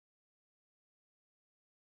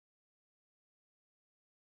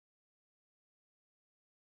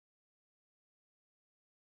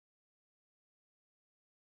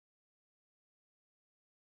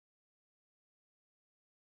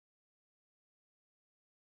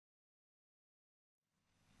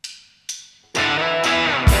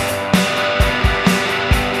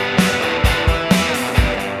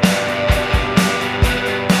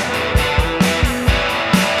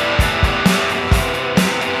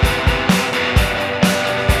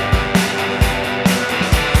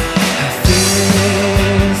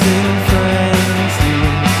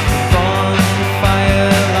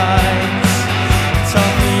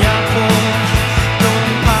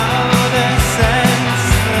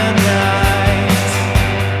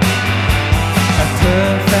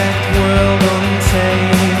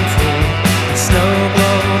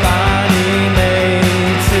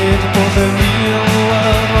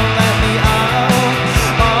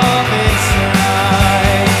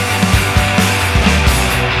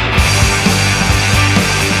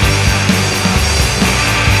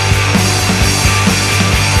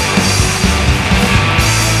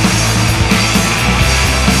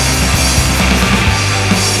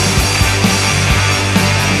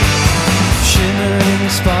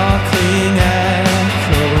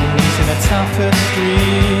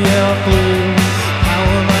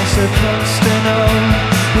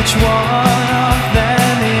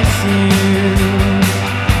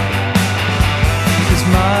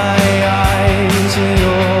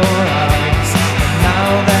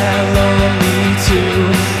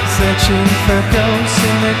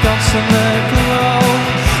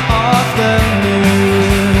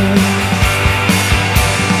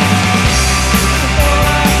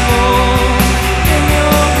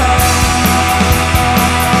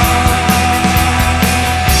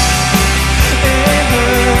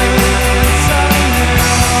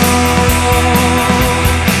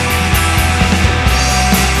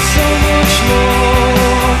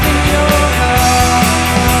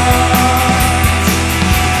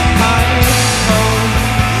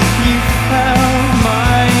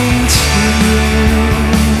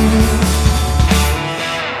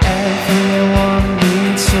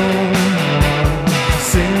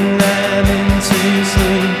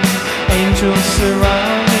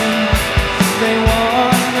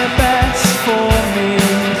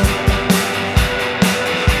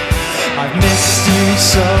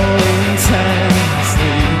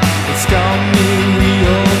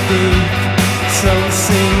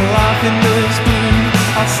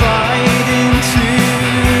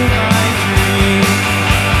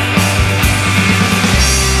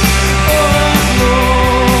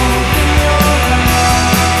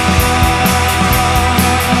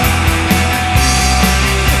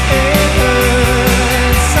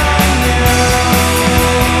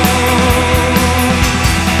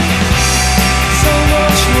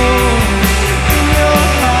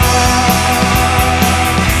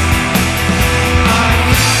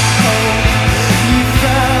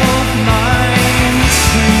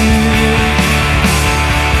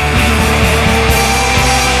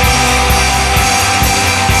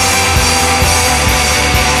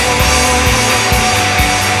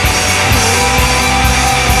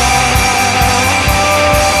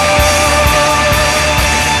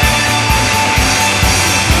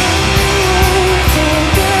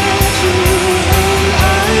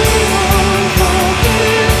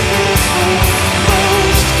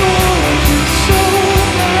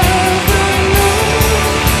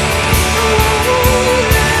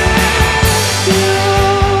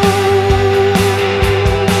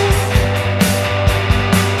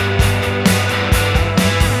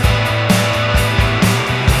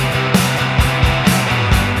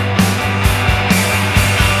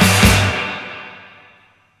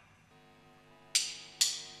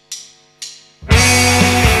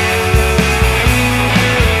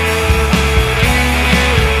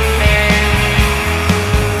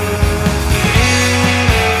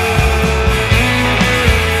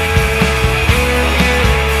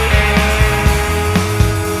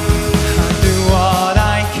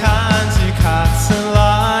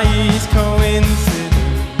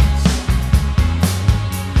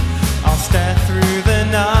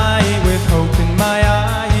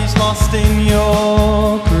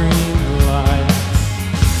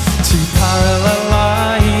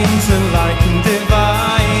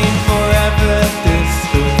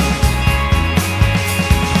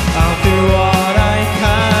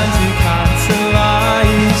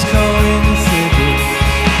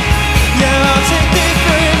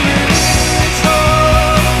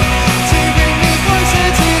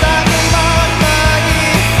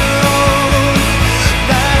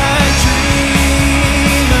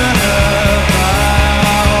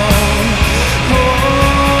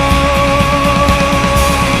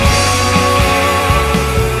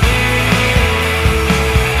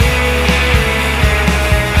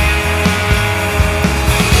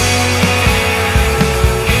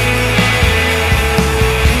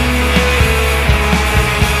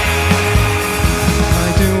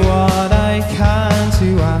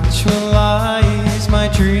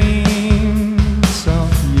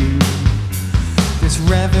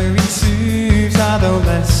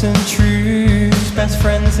hopes and truths, best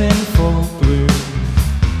friends in full bloom.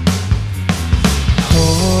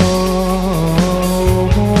 Always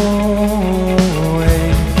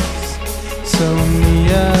so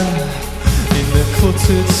near in the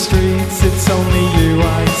cluttered streets, it's only you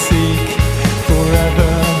I seek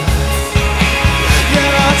forever.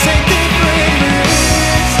 Yeah, I'll take different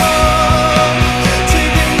routes home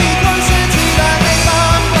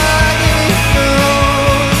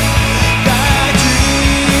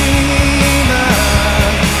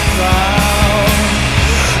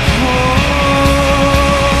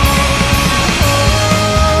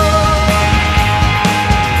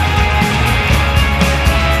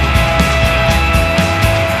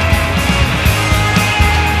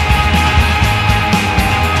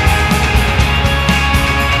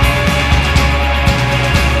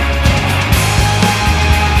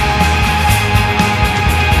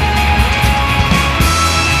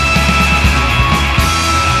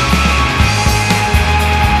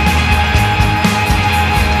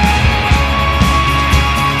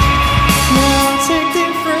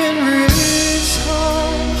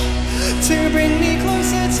to bring me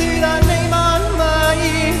closer to that name on my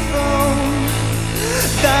phone,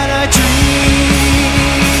 that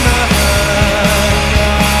dream about.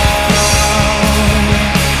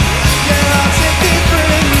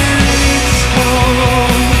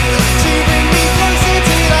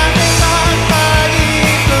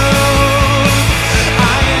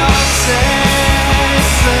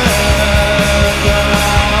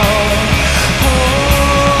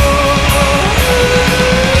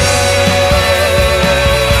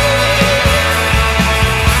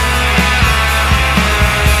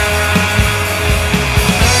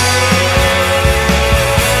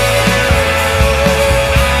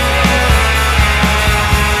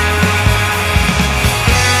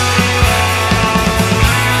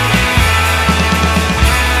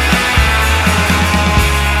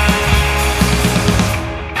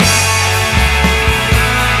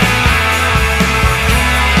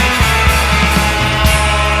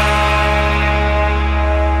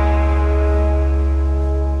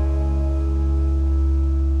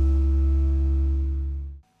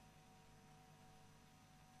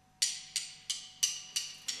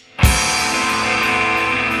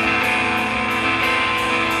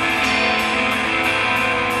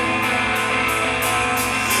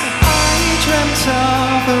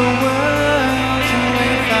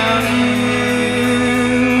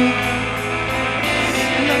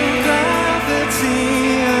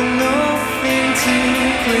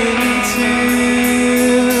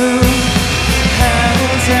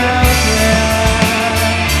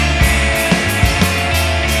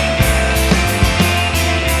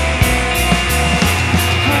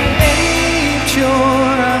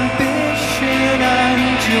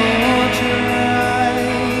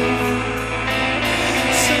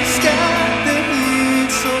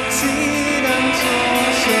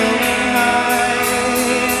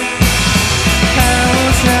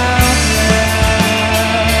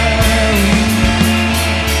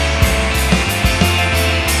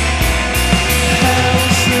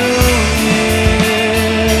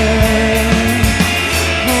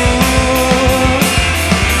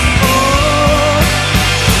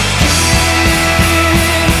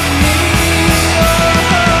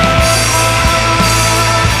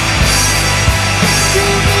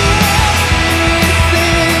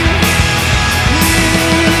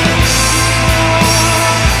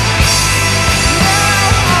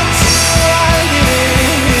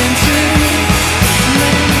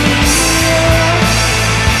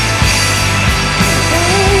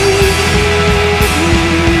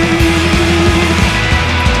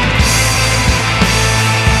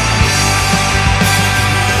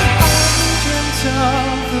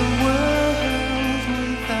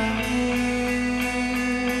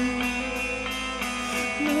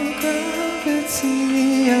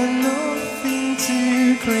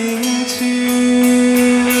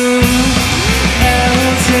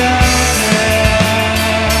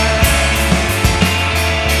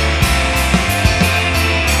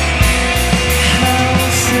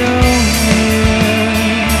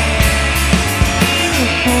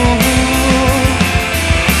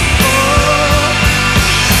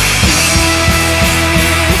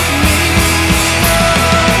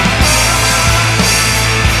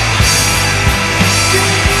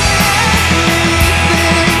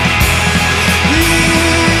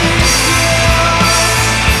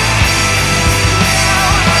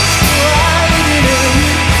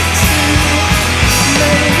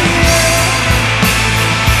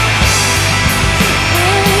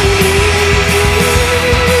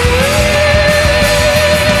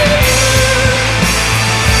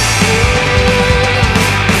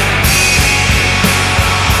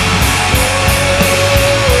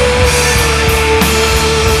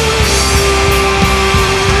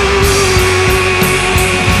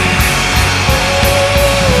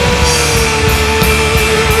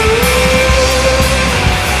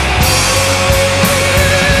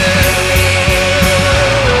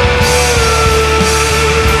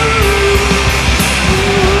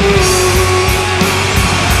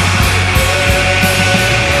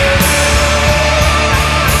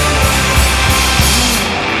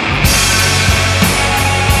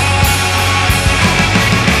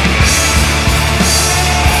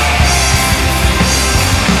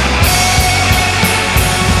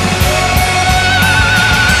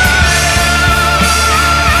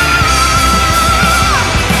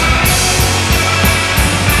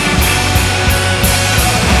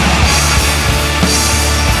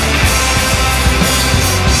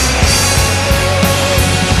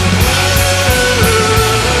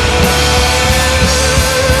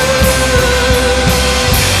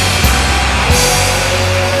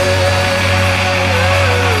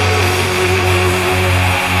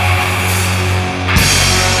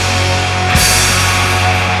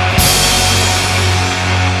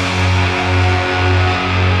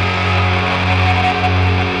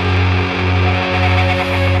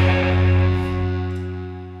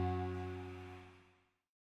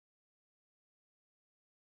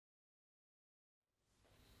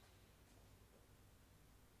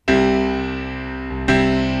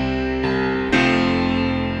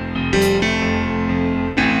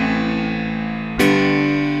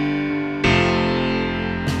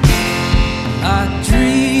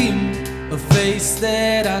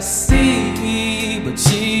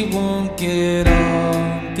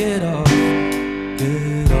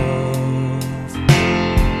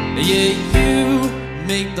 Yeah, you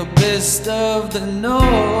make the best of the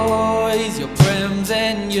noise. Your prems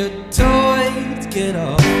and your toys. Get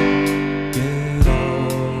off, get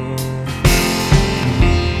off.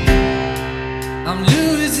 I'm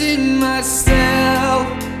losing myself,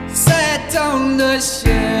 sat on the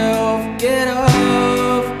shelf. Get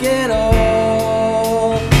off, get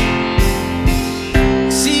off.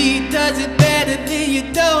 She does it better than you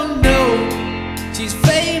don't know. She's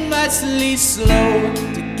famously slow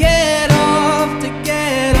to get off, to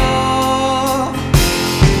get off.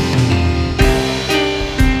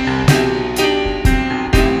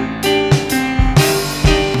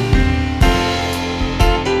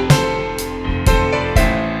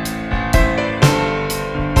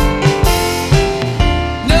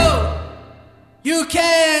 No, you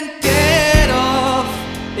can't get off.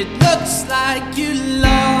 It looks like you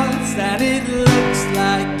lost, and it looks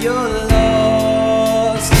like you're lost.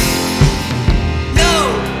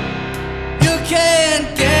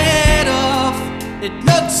 Can't get off. It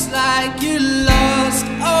looks like you lost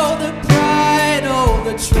all the pride, all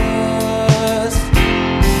the trust.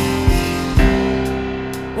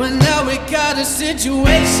 Well, now we got a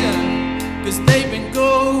situation, 'cause they've been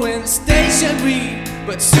going stationary.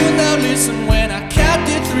 But soon they'll listen when I count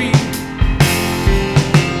to 3.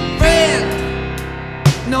 Friend,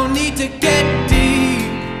 no need to get deep.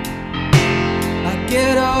 I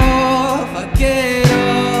get off, I get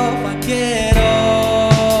off, I get off.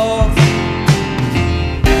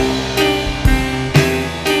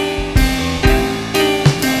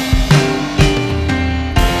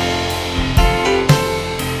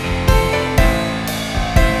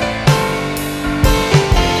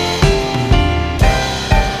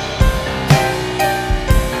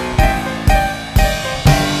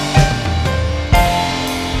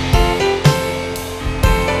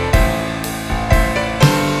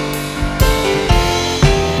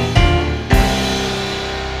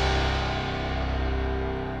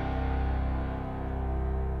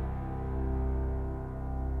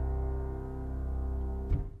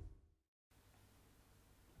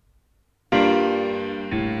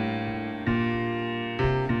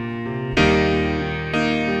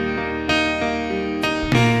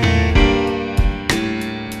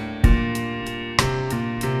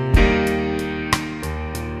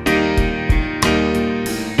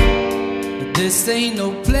 This ain't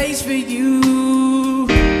no place for you.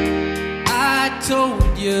 I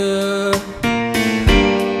told you,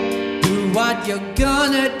 do what you're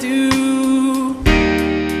gonna do.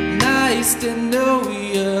 Nice to know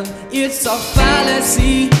you. It's a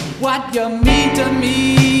fallacy what you mean to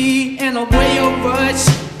me, and the way you rush,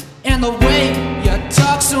 and the way you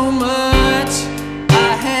talk so much. I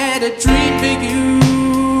had a dream for you.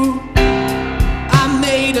 I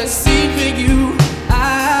made a scene for you.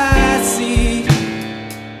 I see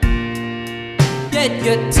that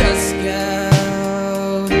you're just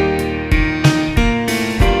out.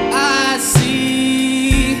 I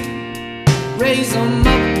see, raise them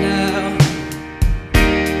up now.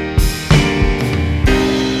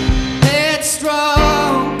 It's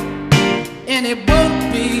strong, and it won't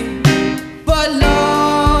be for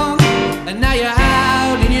long. And now you're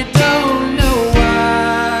out and you don't know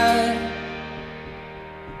why.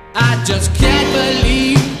 I just can't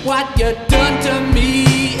believe what you've done to me.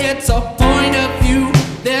 It's a point of view,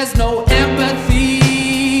 there's no empathy.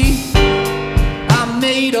 I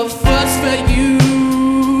made a fuss for you,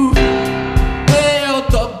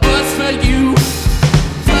 built a bus for you,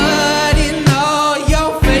 flooding all your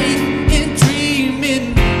faith in dreaming,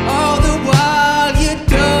 all the while you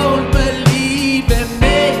don't believe in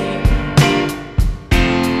me.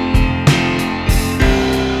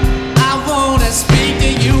 I wanna speak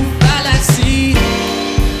to you, fallacy.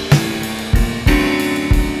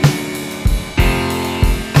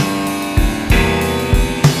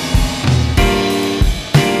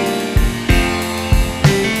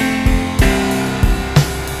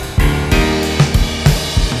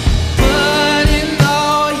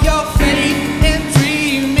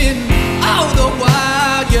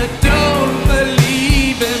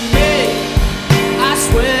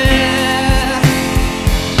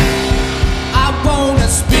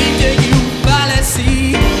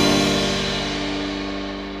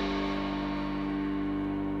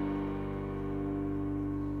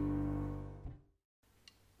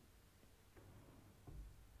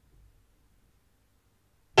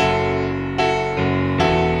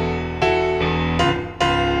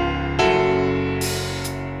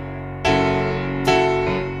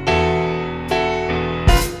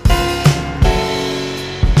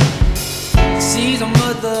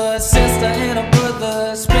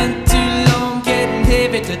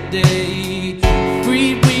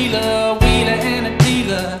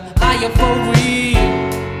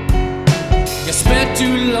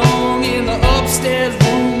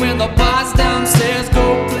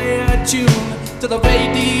 the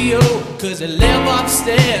radio, 'cause I live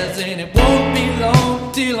upstairs and it won't be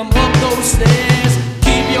long till I'm up those stairs.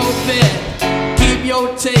 Keep your bed, keep your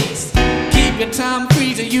taste, keep your time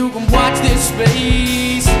free so you can watch this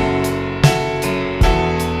space.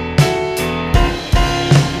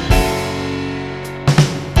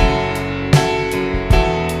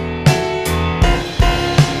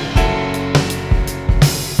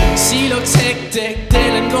 She looks hectic,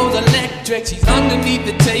 Dylan goes electric. She's underneath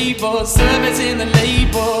the table, service in the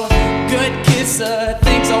label. Good kisser,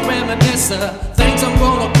 thinks I'll reminisce her. Thinks I'm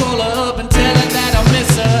gonna call her up and tell her that I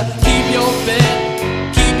miss her. Keep your bed,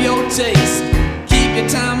 keep your taste, keep your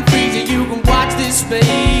time free so you can watch this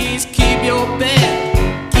space. Keep your bed,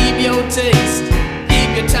 keep your taste, keep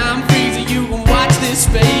your time free so you can watch this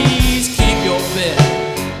space. Keep your bed,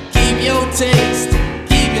 keep your taste,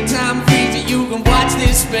 keep your time free so you can watch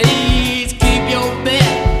this space. Keep your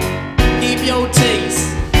bed, keep your taste,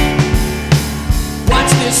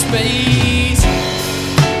 watch this space.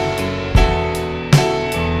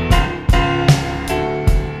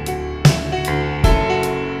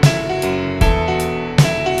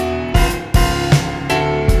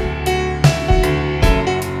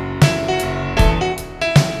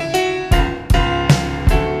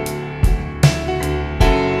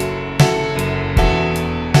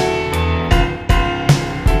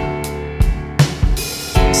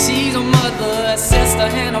 She's a mother, a sister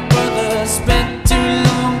and a brother. Spent too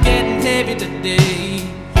long getting heavy today.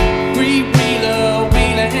 Three-wheeler,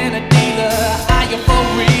 wheeler and a dealer. Are you for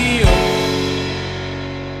real?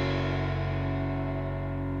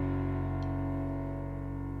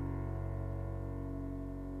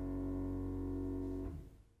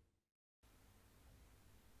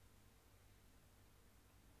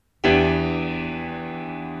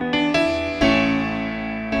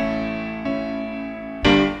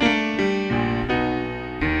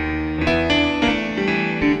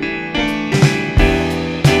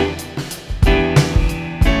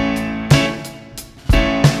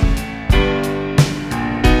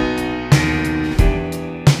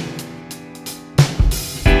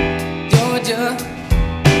 Georgia,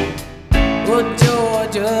 oh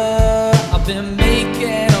Georgia, I've been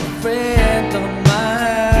making a friend of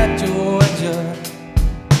my Georgia,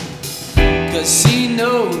 'cause she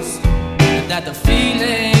knows that the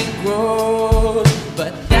feeling grows,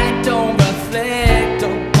 but that don't reflect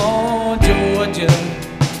upon Georgia.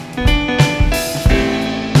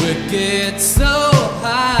 We get so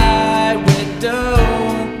high, we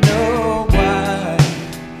don't know why,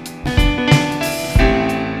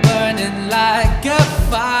 burning like a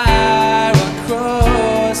fire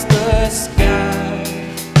across the sky.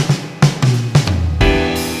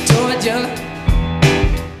 Georgia,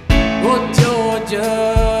 oh Georgia,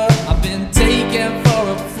 I've been taken for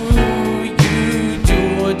a fool, you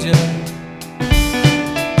Georgia,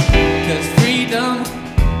 'cause freedom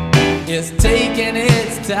is taking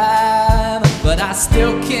its time, but I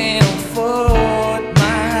still can't afford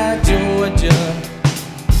my Georgia.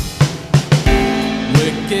 We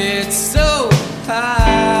get so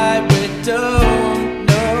high, we don't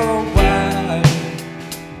know why.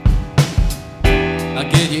 I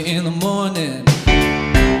get you in the morning,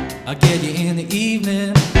 I get you in the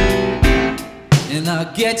evening, and I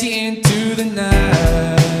get you into the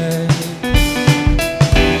night.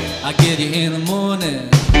 I get you in the morning,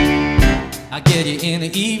 I get you in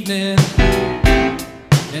the evening,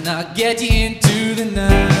 and I get you into the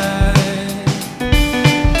night.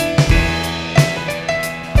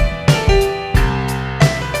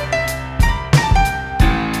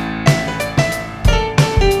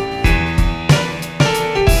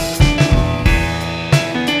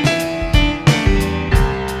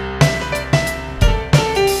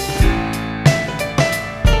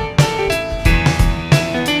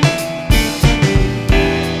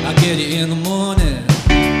 In the morning,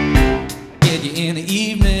 get you in the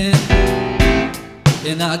evening,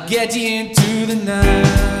 and I'll get you into the night.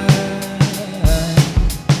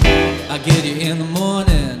 I get you in the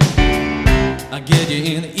morning, I get you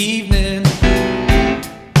in the evening,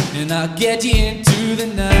 and I'll get you into the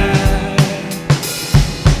night.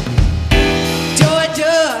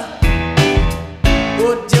 Georgia,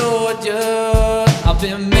 oh Georgia, I've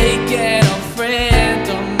been making a friend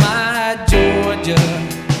of my Georgia,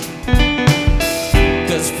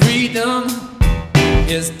 'cause freedom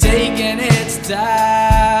is taking its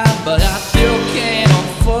time, but I still can't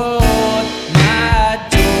afford my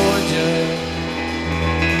Georgia.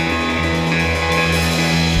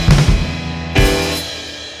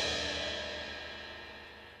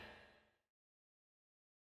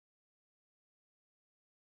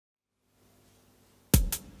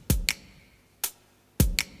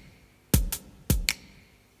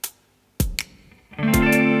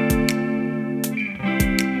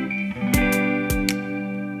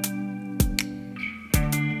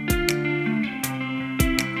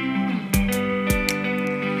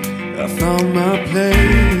 from a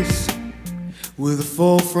place with a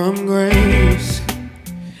fall from grace.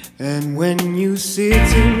 And when you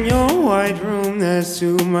sit in your white room, there's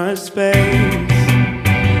too much space.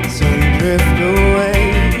 So you drift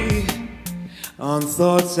away on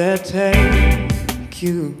thoughts that take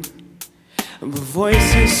you. But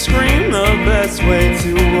voices scream the best way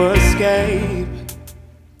to escape.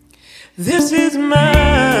 This is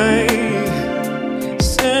my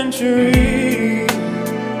century,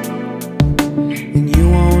 and you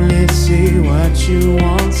only see what you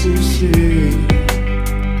want to see.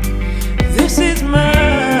 This is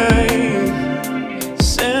my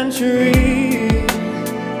century,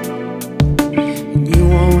 and you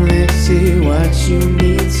only see what you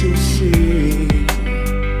need to see.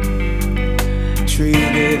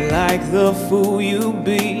 Treat it like the fool you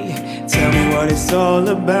be. Tell me what it's all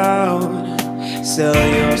about. Sell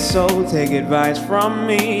your soul, take advice from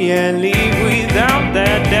me, and leave without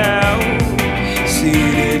that doubt.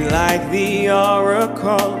 Seated like the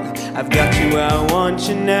oracle, I've got you, I want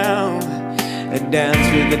you now. A dance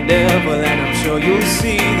with the devil, and I'm sure you'll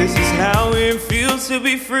see this is how it feels to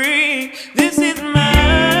be free. This is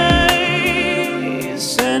my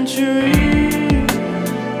century,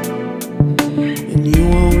 and you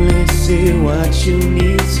only see what you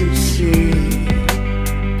need to see.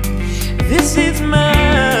 This is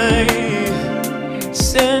my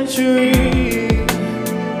century,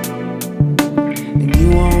 and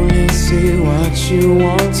you only see what you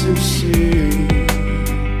want to see.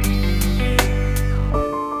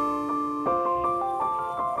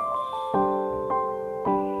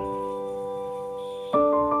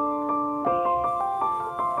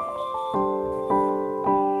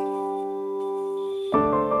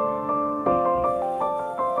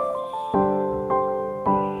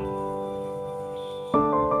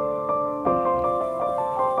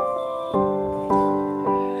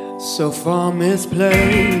 So far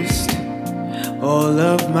misplaced, all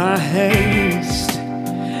of my haste.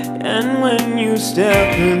 And when you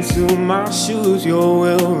step into my shoes, your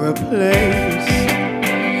will replace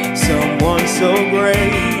someone so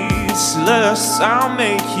graceless. I'll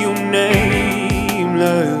make you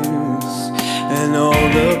nameless, and all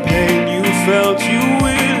the pain you felt you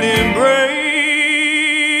will embrace.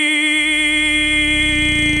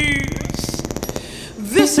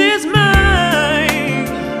 This is my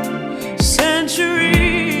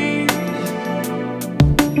century,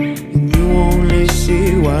 and you only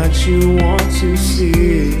see what you want to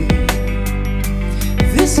see.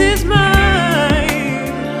 This is my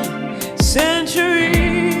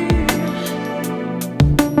century,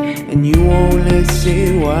 and you only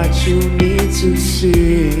see what you need to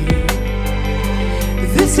see.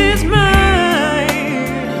 This is my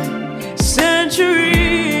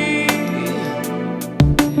century,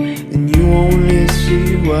 and you only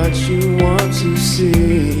see what you want to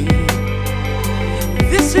see.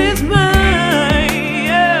 This is my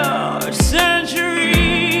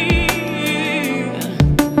century,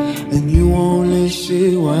 and you only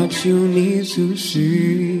see what you need to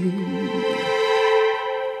see.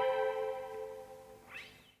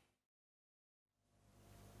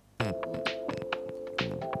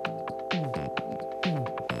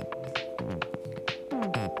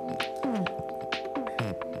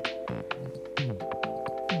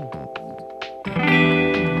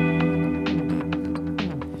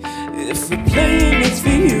 If we're playing, it's for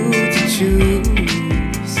you to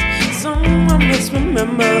choose. Someone must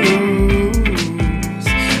remember the rules.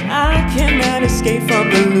 I cannot escape from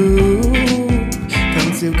the loop.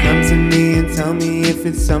 Come to me and tell me if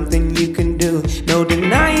it's something you can do. No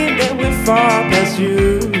denying that we're far past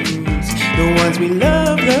use. The ones we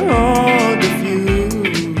love, they're all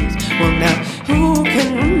diffused. Well now, who can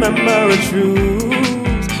remember a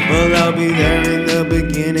truth? Well, I'll be there in the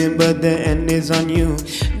beginning, but the end is on you.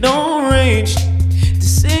 Don't rage,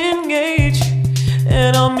 disengage,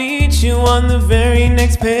 and I'll meet you on the very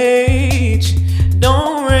next page.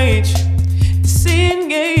 Don't rage,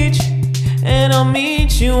 disengage, and I'll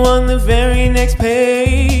meet you on the very next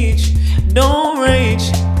page. Don't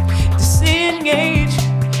rage, disengage,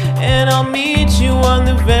 and I'll meet you on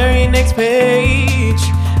the very next page.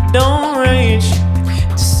 Don't rage,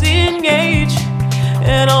 disengage,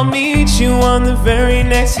 and I'll meet you on the very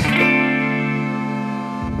next page.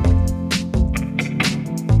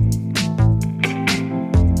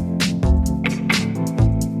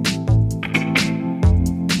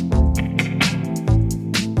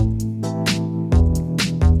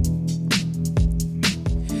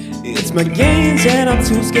 It's my gains and I'm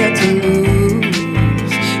too scared to lose.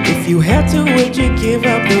 If you had to, would you give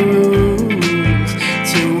up the rules?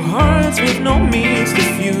 Two hearts with no means to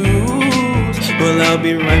fuse. Well, I'll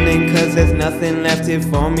be running cause there's nothing left here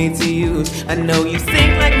for me to use. I know you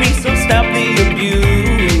think like me, so stop the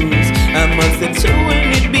abuse. A month or two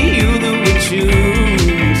and it'd be you that would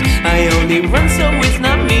choose. I only run so it's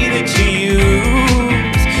not me that you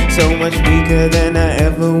use. So much weaker than I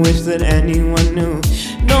ever wished that anyone knew.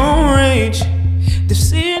 Don't rage,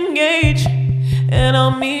 disengage, and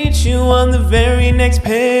I'll meet you on the very next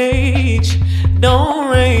page. Don't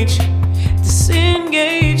rage,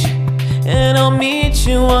 disengage, and I'll meet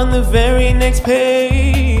you on the very next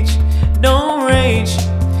page. Don't rage,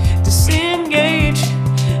 disengage,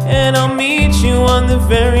 and I'll meet you on the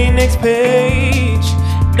very next page.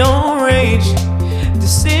 Don't rage,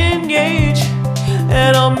 disengage,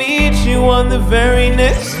 and I'll meet you on the very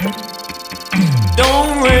next.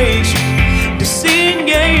 Don't rage,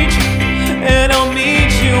 disengage, and I'll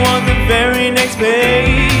meet you on the very next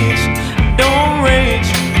page. Don't rage,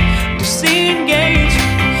 disengage,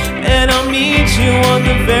 and I'll meet you on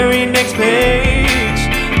the very next page.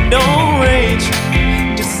 Don't rage,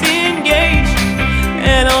 disengage,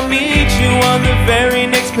 and I'll meet you on the very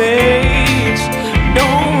next page.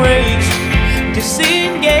 Don't rage,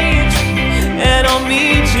 disengage, and I'll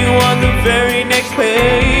meet you on the very next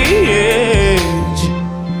page.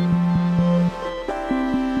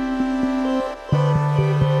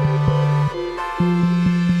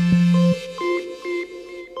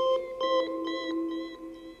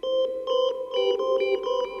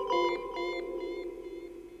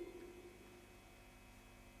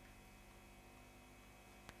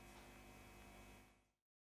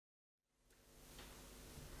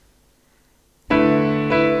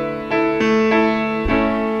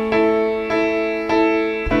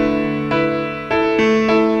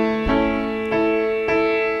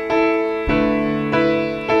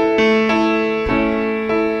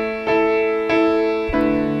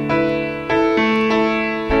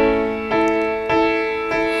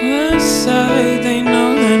 They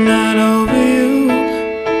know they're not over you.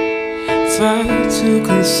 Fight to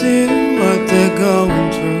conceal what they're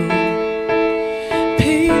going through.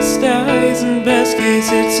 Peace dies, in best case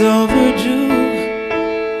it's overdue.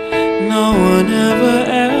 No one ever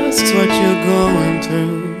asks what you're going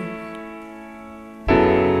through.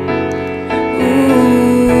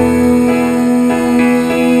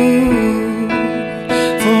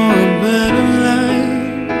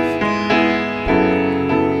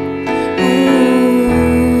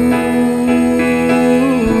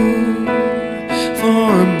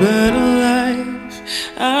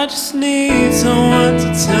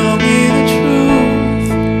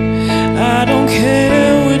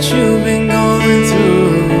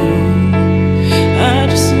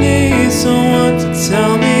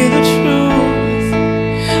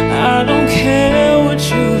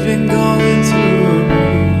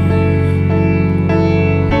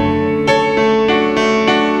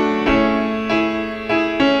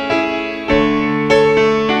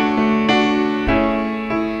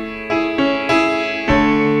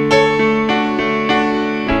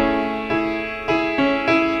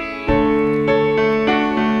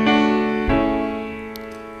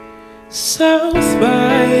 South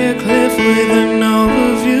by a cliff with an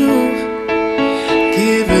overview.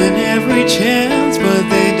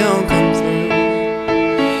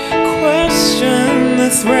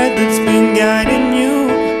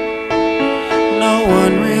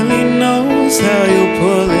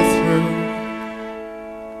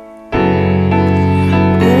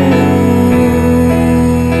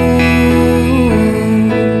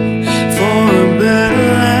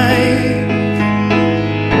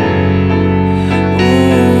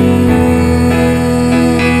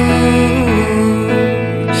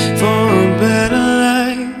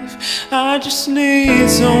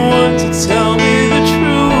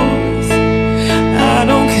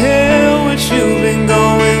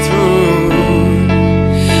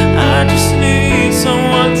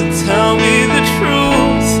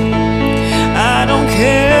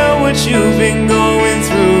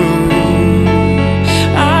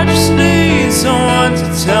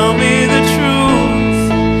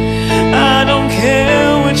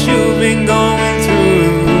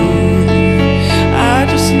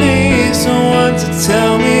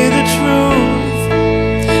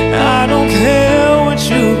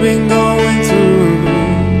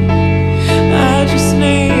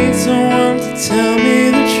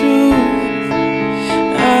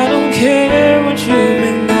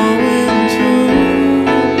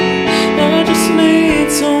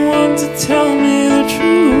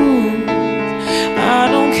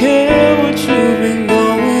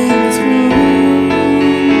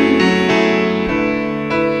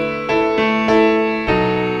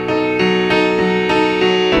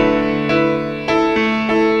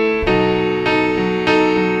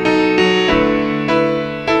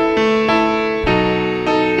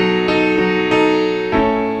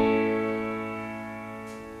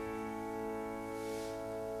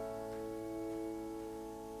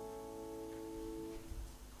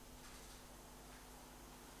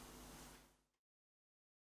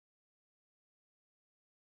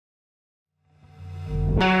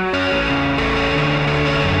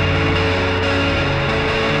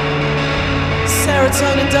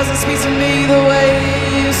 doesn't speak to me the way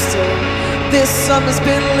it used to. This summer's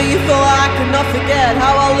been lethal, I cannot forget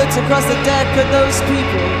how I looked across the deck at those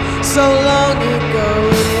people so long ago.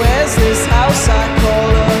 And where's this house I call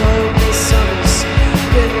a home? This summer's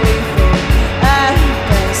been lethal at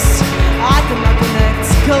best. I cannot connect,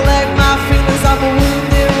 collect my feelings, I'm a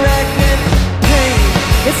wounded wreck in pain.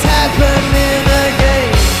 It's happening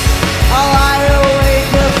again. I lie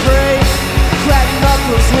awake afraid, crack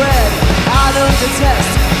knuckles red, I don't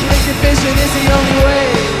detest, blinking vision is the only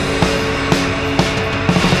way.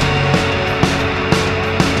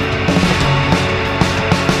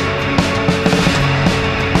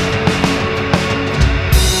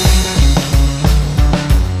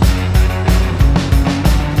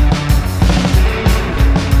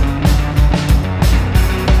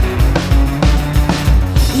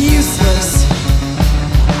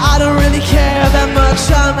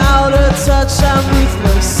 I'm out of touch, I'm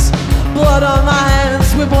ruthless. Blood on my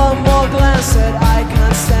hands with one more glance that I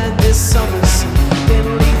can't stand. This summer's been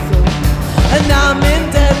lethal, and I'm in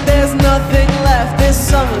debt, there's nothing left. This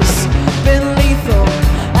summer's been lethal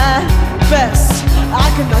at best. I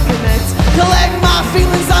cannot connect, collect my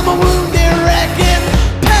feelings, I'm a wounded wreck in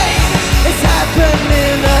pain. It's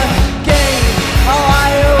happening again. I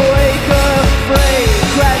lie awake afraid,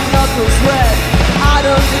 crack knuckles red, I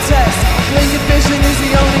don't detest, blinking vision is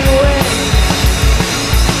the only way.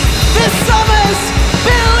 This summer's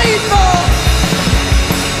been lethal.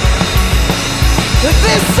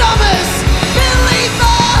 This summer's been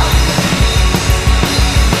lethal.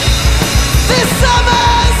 This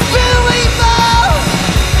summer's been lethal.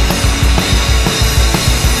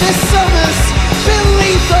 This summer's been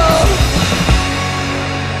lethal.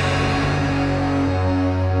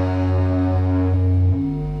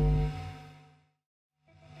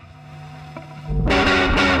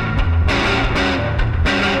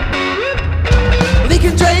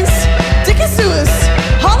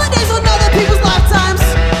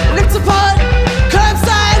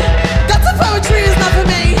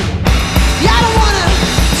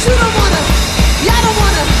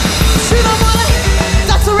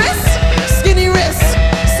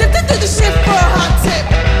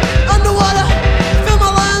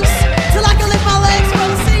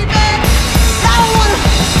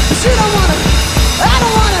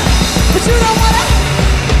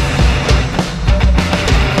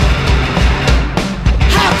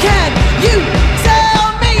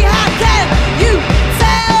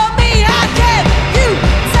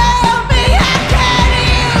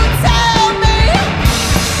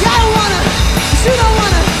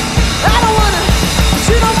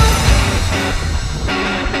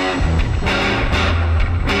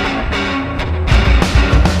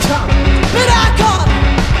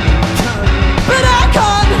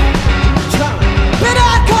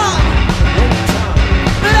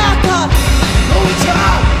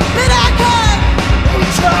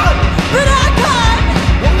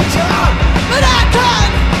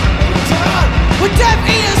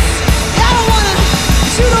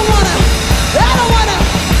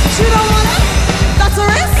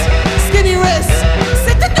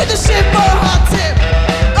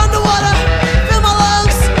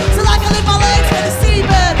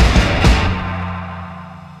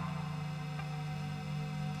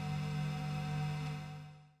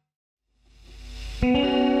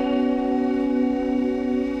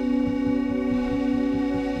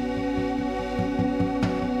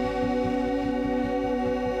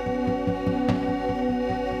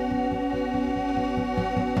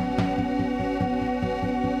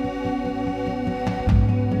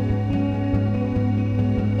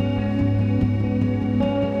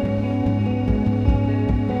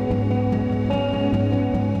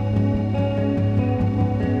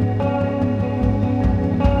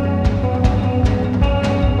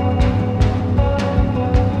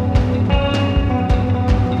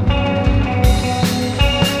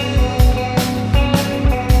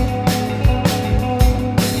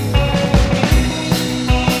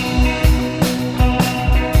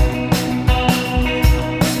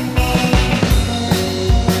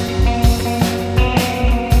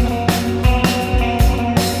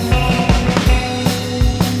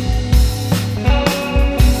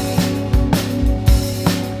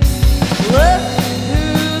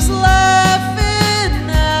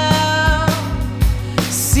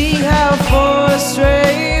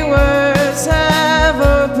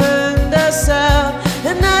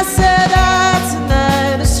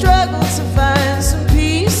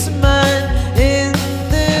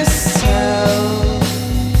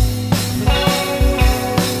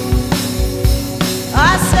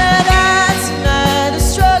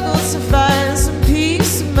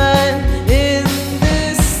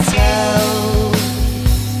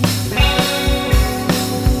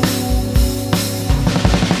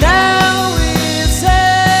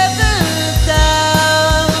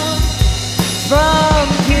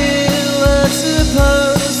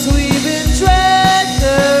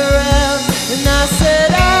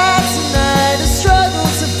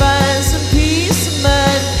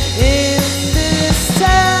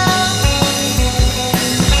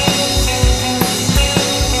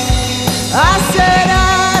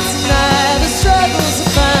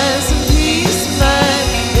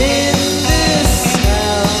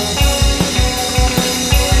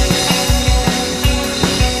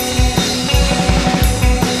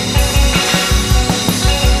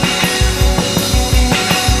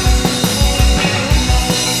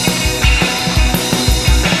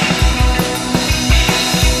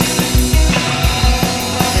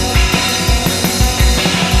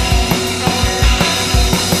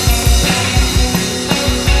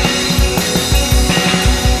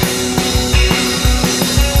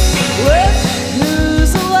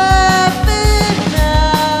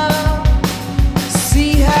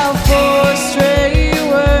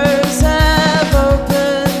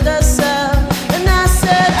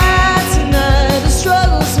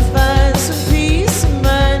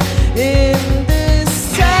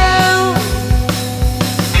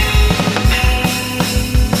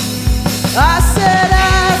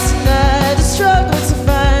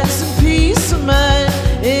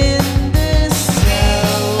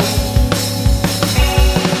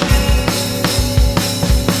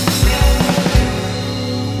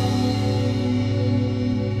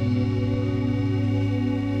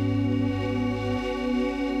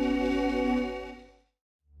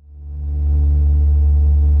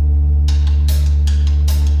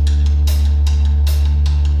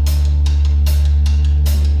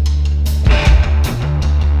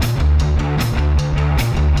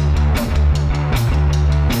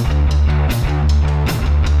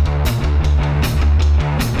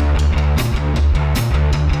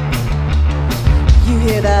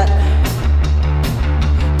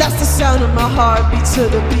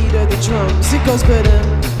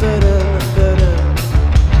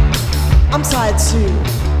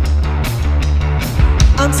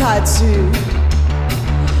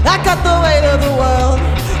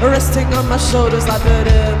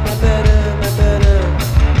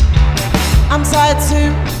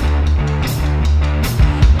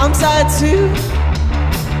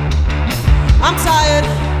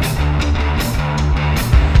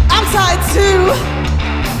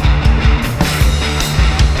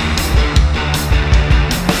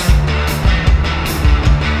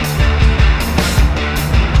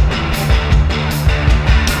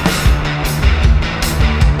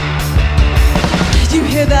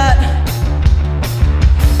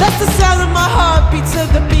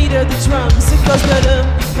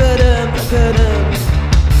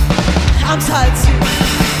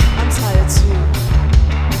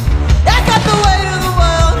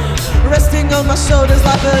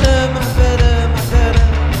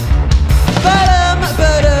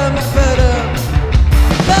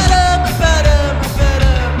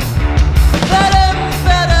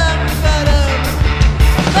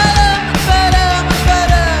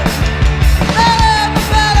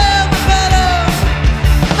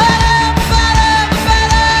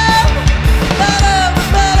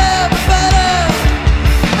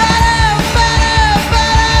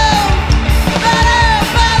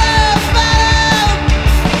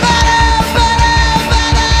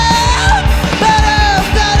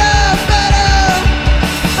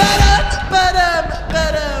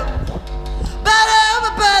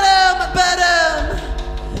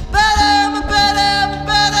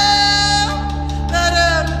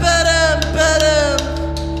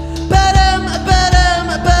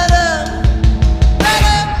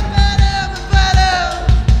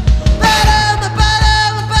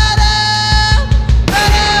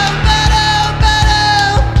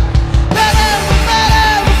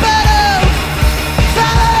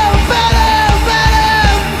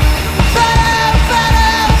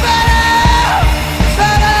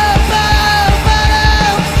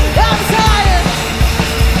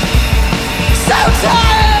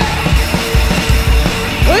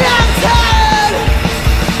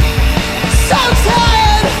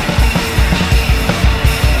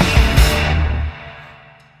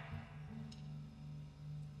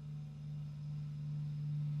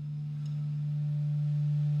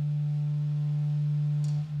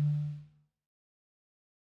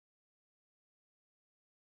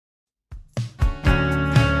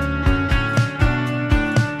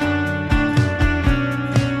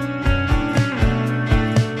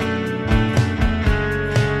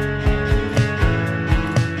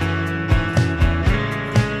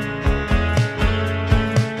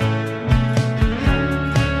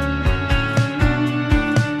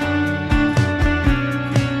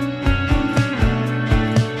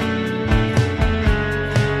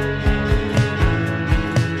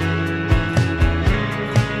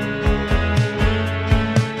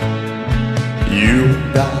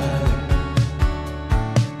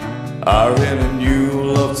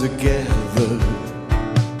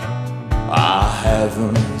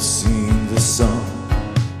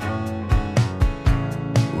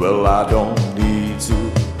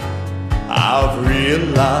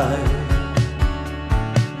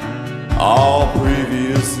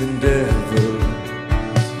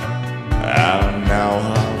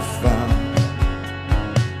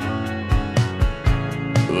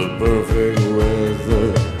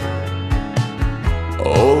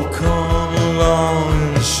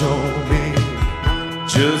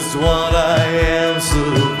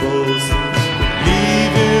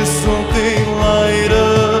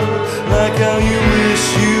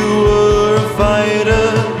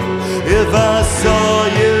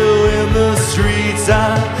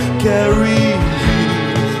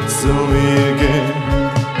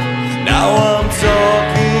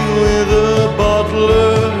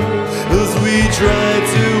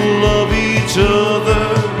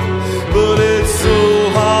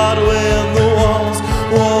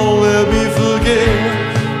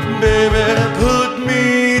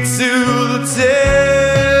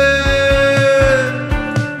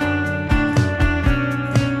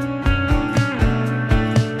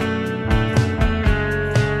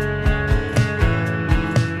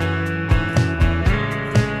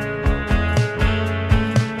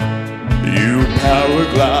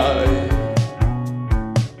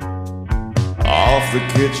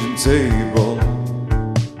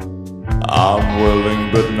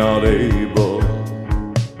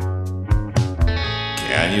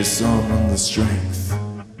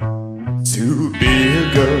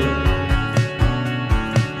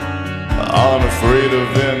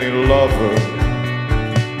 lover.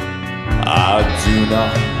 I do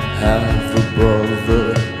not have a brother,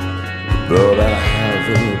 but I have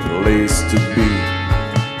a place to be.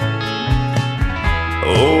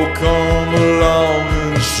 Oh, come along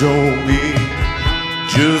and show me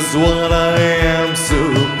just what I am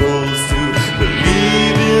supposed to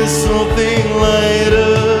believe in something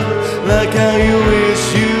lighter, like how you wish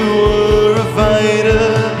you were a fighter.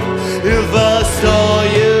 If I saw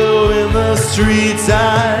you in the streets,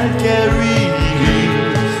 I'd carry you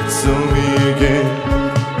to me again.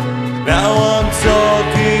 Now I'm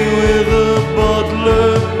talking with a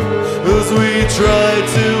butler as we try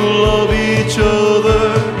to love each other,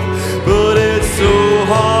 but it's so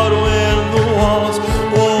hard when the walls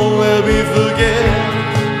won't let me forget.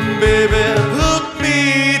 Baby, put me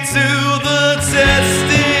to the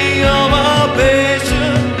testing of our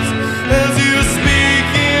patience as you speak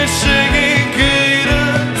in shaking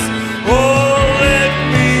cadence. Oh, let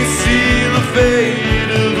me see the fate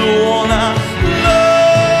of the one I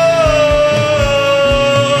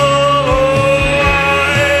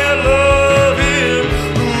love him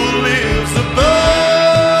who lives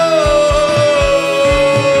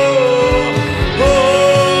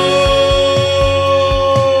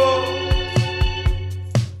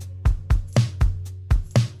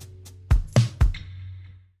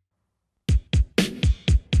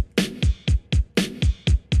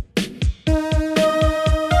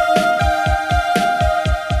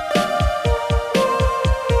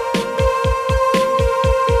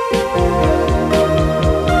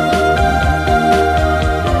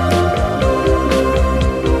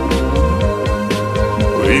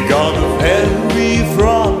we got a ferry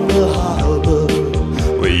from the harbor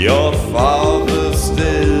where your father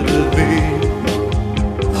stayed with me.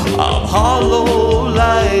 I'm hollow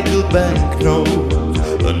like a banknote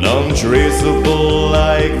and untraceable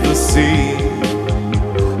like the sea.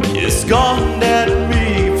 You scorned at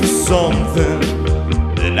me for something,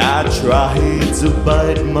 and I tried to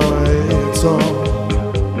bite my tongue.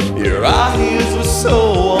 Your eyes were so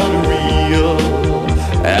unreal,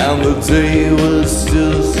 and the day was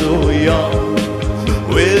still so young.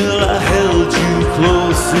 Well, I held you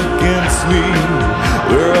close against me,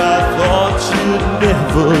 where I thought you'd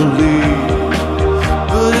never leave.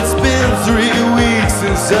 But it's been 3 weeks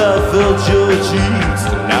since I felt your cheeks,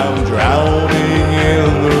 and I'm drowning in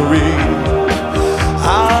the reef.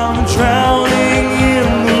 I'm drowning in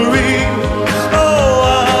the reef. Oh,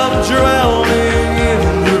 I'm drowning in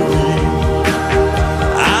the reef.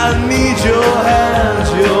 I need your hands,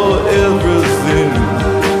 your everything,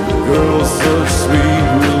 girl, such sweet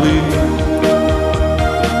relief.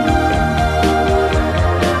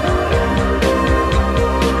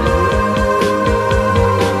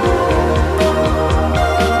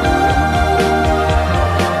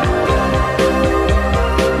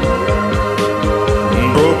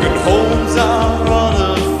 Broken homes are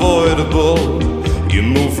unavoidable. You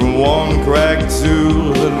move from one crack to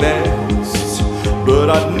the next, but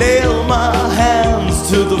I'd nail my hands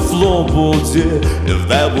to the floorboards, yeah, if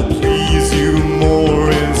that will please you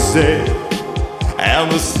more instead.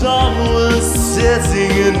 And the sun was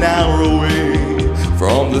setting an hour away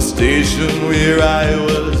from the station where I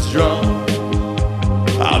was drunk.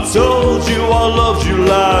 I told you I loved you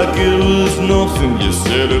like it was nothing. You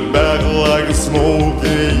set it back like a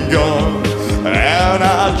smoking gun, and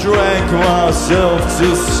I drank myself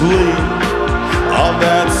to sleep on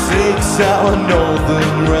that 6-hour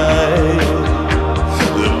northern ride.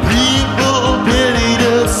 The people pitied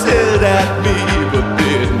and said at me, but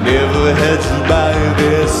they never had you by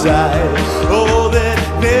their side. Oh, they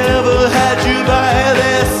never had you by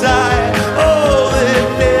their side. Oh, they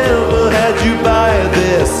never had you by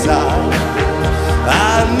their side.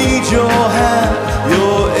 I need your hand,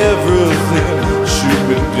 your everything. Shoot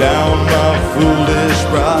me down, my foolish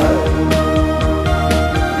pride.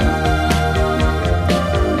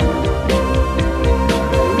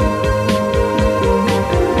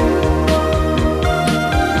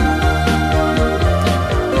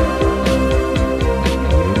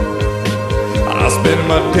 Spend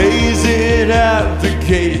my days in at the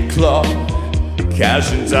gate clock,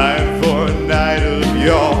 cashing time for a night of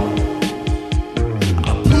y'all.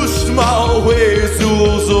 I pushed my way through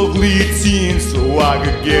those ugly teens so I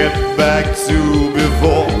could get back to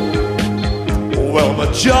before. Well, my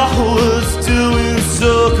jaw was doing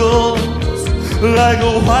circles like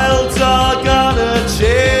a wild dog on a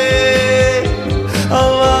chain. I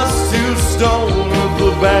lost 2 stone at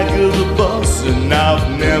the back of the bus, and I've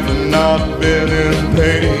never not been in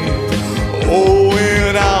pain. Oh,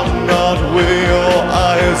 when I'm not where your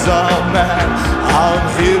eyes are mad, I'm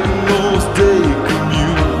hitting those day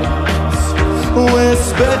commutes where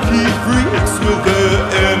Specky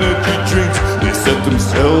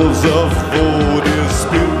up for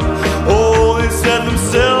dispute. Oh, they set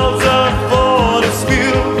themselves up for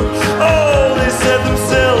dispute. Oh, they set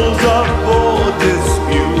themselves up for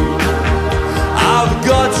dispute. I've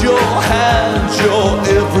got your hand, your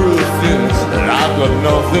everything, and I've got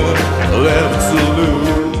nothing left to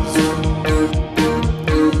lose.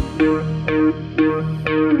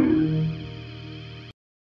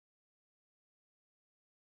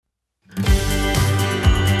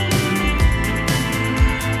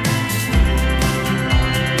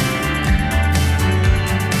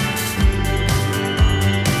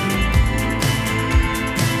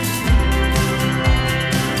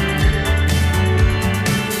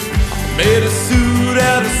 Made a suit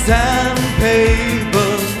out of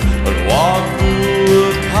sandpaper and walked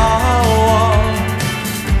through a car wash.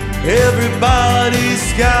 Everybody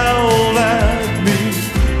scowled at me,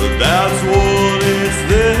 but that's what it's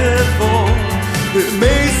there for.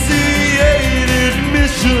 Emaciated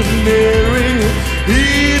missionary,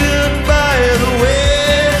 eaten by the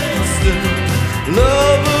Western.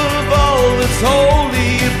 Love of all that's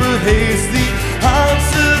holy but hasty,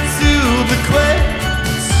 answer to the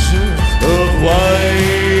question of why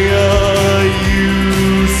are you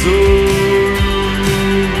so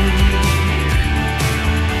rude?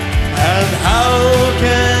 And how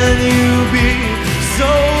can you be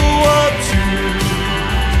so obtuse?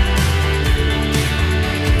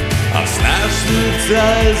 I snatched the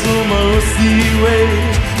ties of my rusty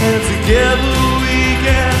ways, and together we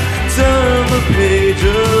can turn the page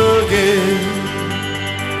again.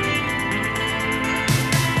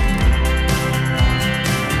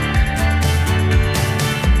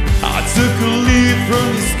 Took a leaf from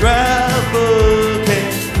your scrapbook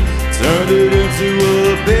and turned it into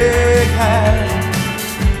a big hat.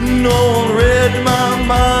 No one read my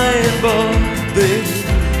mind, but they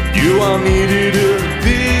knew I needed a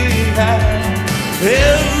big hat.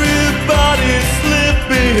 Everybody's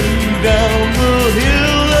slipping down the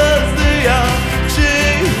hill as they are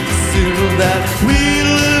chasing that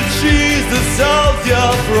wheel of cheese that solves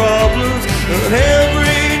your problems. And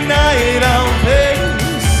every night I'm paying.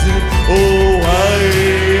 Oh, why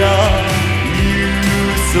are you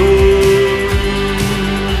so rude?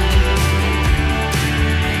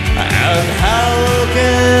 And how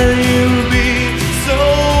can you be so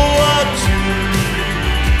obtuse?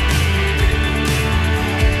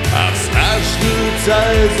 I've smashed the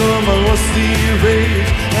ties on my rusty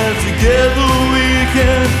rage, and together we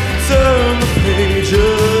can turn the page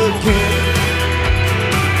again.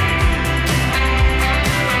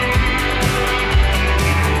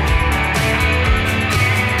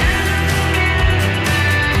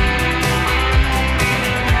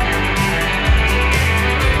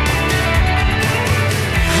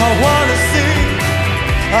 I